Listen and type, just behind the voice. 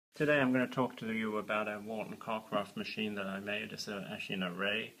Today I'm going to talk to you about a Walton Cockroft machine that I made. It's actually an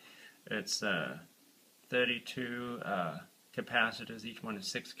array. It's 32 capacitors, each one is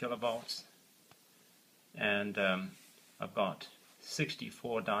 6 kilovolts, and I've got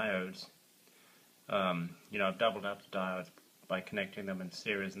 64 diodes. I've doubled up the diodes by connecting them in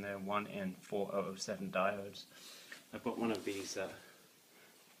series, and they're 1N4007 diodes. I've got one of these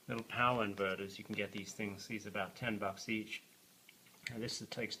little power inverters. You can get these things. These are about $10 each. And this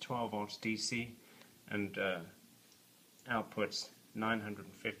takes 12 volts DC and outputs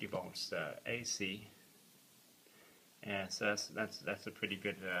 950 volts AC. And so that's a pretty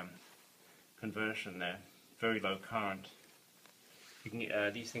good conversion there. Very low current. You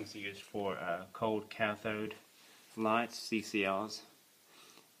can, these things are used for cold cathode lights, CCLs,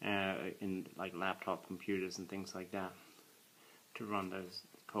 in like laptop computers and things like that, to run those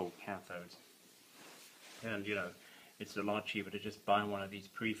cold cathodes. And it's a lot cheaper to just buy one of these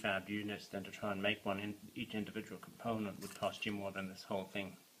prefab units than to try and make one. Each individual component would cost you more than this whole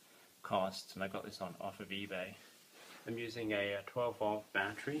thing costs. And I got this off of eBay. I'm using a 12 volt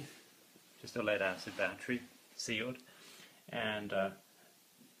battery, just a lead acid battery, sealed. And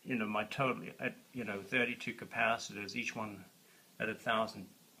my total, 32 capacitors, each one at 1,000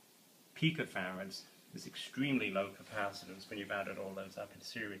 picofarads, is extremely low capacitance when you've added all those up in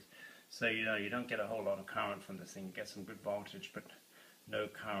series. So you don't get a whole lot of current from this thing. You get some good voltage, but no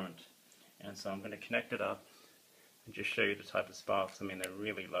current. And so I'm going to connect it up and just show you the type of sparks. I mean, they're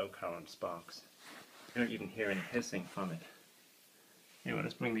really low current sparks. You don't even hear any hissing from it. Anyway,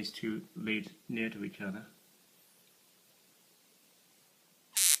 let's bring these two leads near to each other.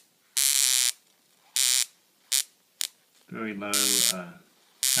 Very low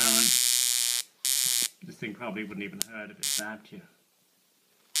current. This thing probably wouldn't even hurt if it zapped you.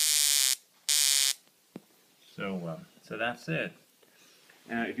 So that's it.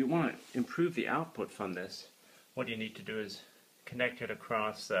 If you want to improve the output from this, what you need to do is connect it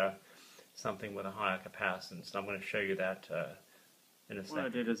across something with a higher capacitance. And I'm going to show you that in a second. What I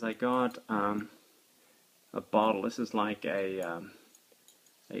did is I got a bottle. This is like a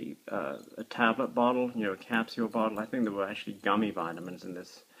tablet bottle, a capsule bottle. I think there were actually gummy vitamins in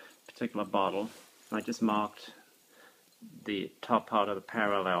this particular bottle. I just marked the top part of the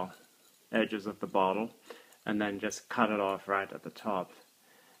parallel edges of the bottle, and then just cut it off right at the top.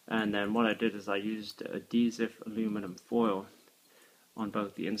 And then what I did is I used adhesive aluminum foil on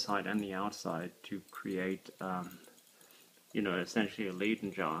both the inside and the outside to create, essentially a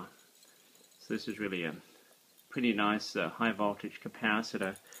Leyden jar. So this is really a pretty nice high voltage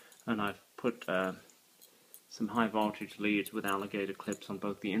capacitor, and I've put some high voltage leads with alligator clips on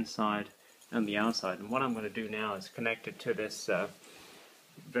both the inside and the outside. And what I'm going to do now is connect it to this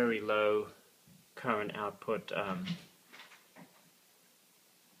very low current output. I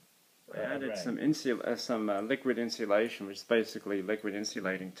added some liquid insulation, which is basically liquid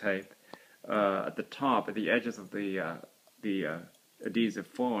insulating tape, at the top, at the edges of the adhesive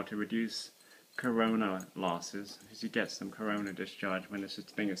foil to reduce corona losses, because you get some corona discharge when this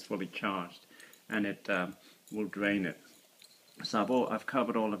thing is fully charged, and it will drain it. So I've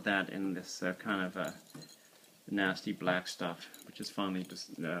covered all of that in this kind of nasty black stuff, which is finally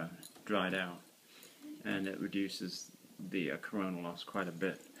just dried out, and it reduces the corona loss quite a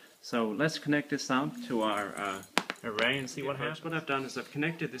bit. So let's connect this up to our array and see what happens. What I've done is I've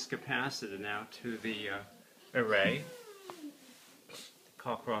connected this capacitor now to the array, the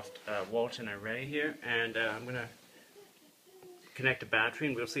Cockroft Walton array here, and I'm going to connect a battery,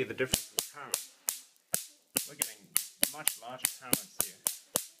 and we'll see the difference in current. We're getting much larger currents here,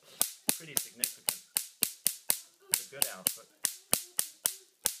 pretty significant, with a good output.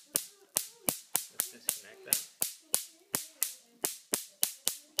 Let's disconnect that.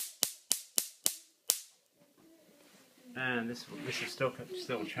 And this is still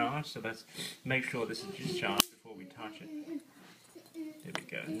charged, so let's make sure this is just charged before we touch it. There we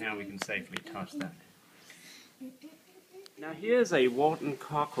go. Now we can safely touch that. Now here's a Walton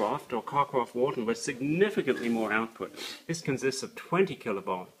Cockroft, or Cockroft Walton, with significantly more output. This consists of 20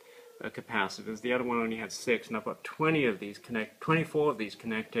 kilovolt capacitors. The other one only had 6, and I've got 24 of these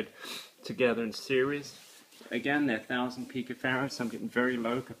connected together in series. Again, they're 1,000 picofarads, so I'm getting very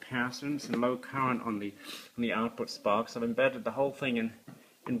low capacitance and low current on the output sparks. I've embedded the whole thing in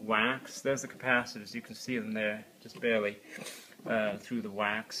wax. There's the capacitors. You can see them there, just barely through the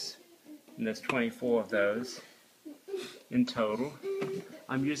wax. And there's 24 of those in total.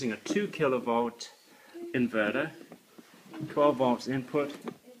 I'm using a 2 kilovolt inverter, 12 volts input,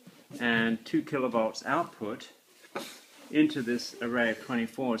 and 2 kilovolts output into this array of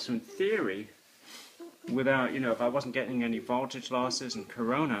 24. So in theory, without, if I wasn't getting any voltage losses and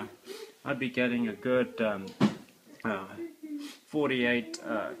corona, I'd be getting a good 48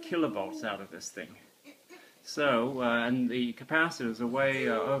 kilovolts out of this thing. So, and the capacitors are way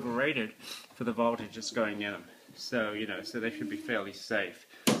overrated for the voltage that's going in them. So, so they should be fairly safe.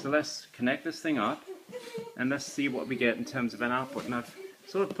 So let's connect this thing up, and let's see what we get in terms of an output. And I've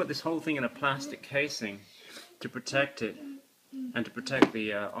sort of put this whole thing in a plastic casing to protect it, and to protect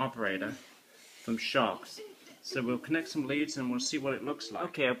the operator from shocks. So we'll connect some leads and we'll see what it looks like.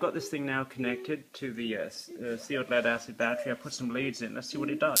 Okay, I've got this thing now connected to the sealed lead acid battery. I put some leads in. Let's see what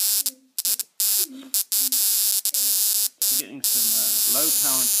it does. We're getting some low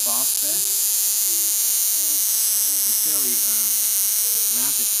current sparks there. They're fairly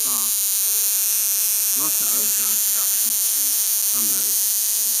rapid sparks. Lots of ozone production from those.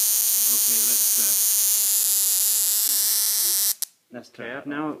 Okay, let's turn. Okay, I've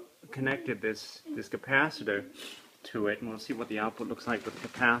now connected this capacitor to it, and we'll see what the output looks like with the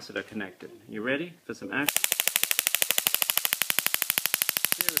capacitor connected. You ready for some action?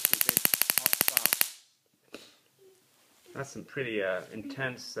 Seriously big hot sparks. That's some pretty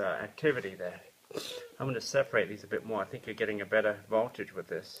intense activity there. I'm going to separate these a bit more. I think you're getting a better voltage with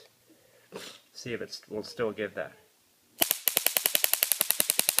this. See if it will still give that.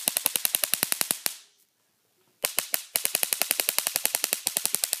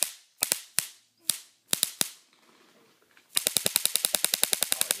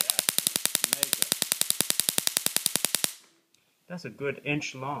 That's a good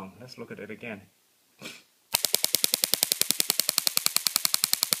inch long. Let's look at it again.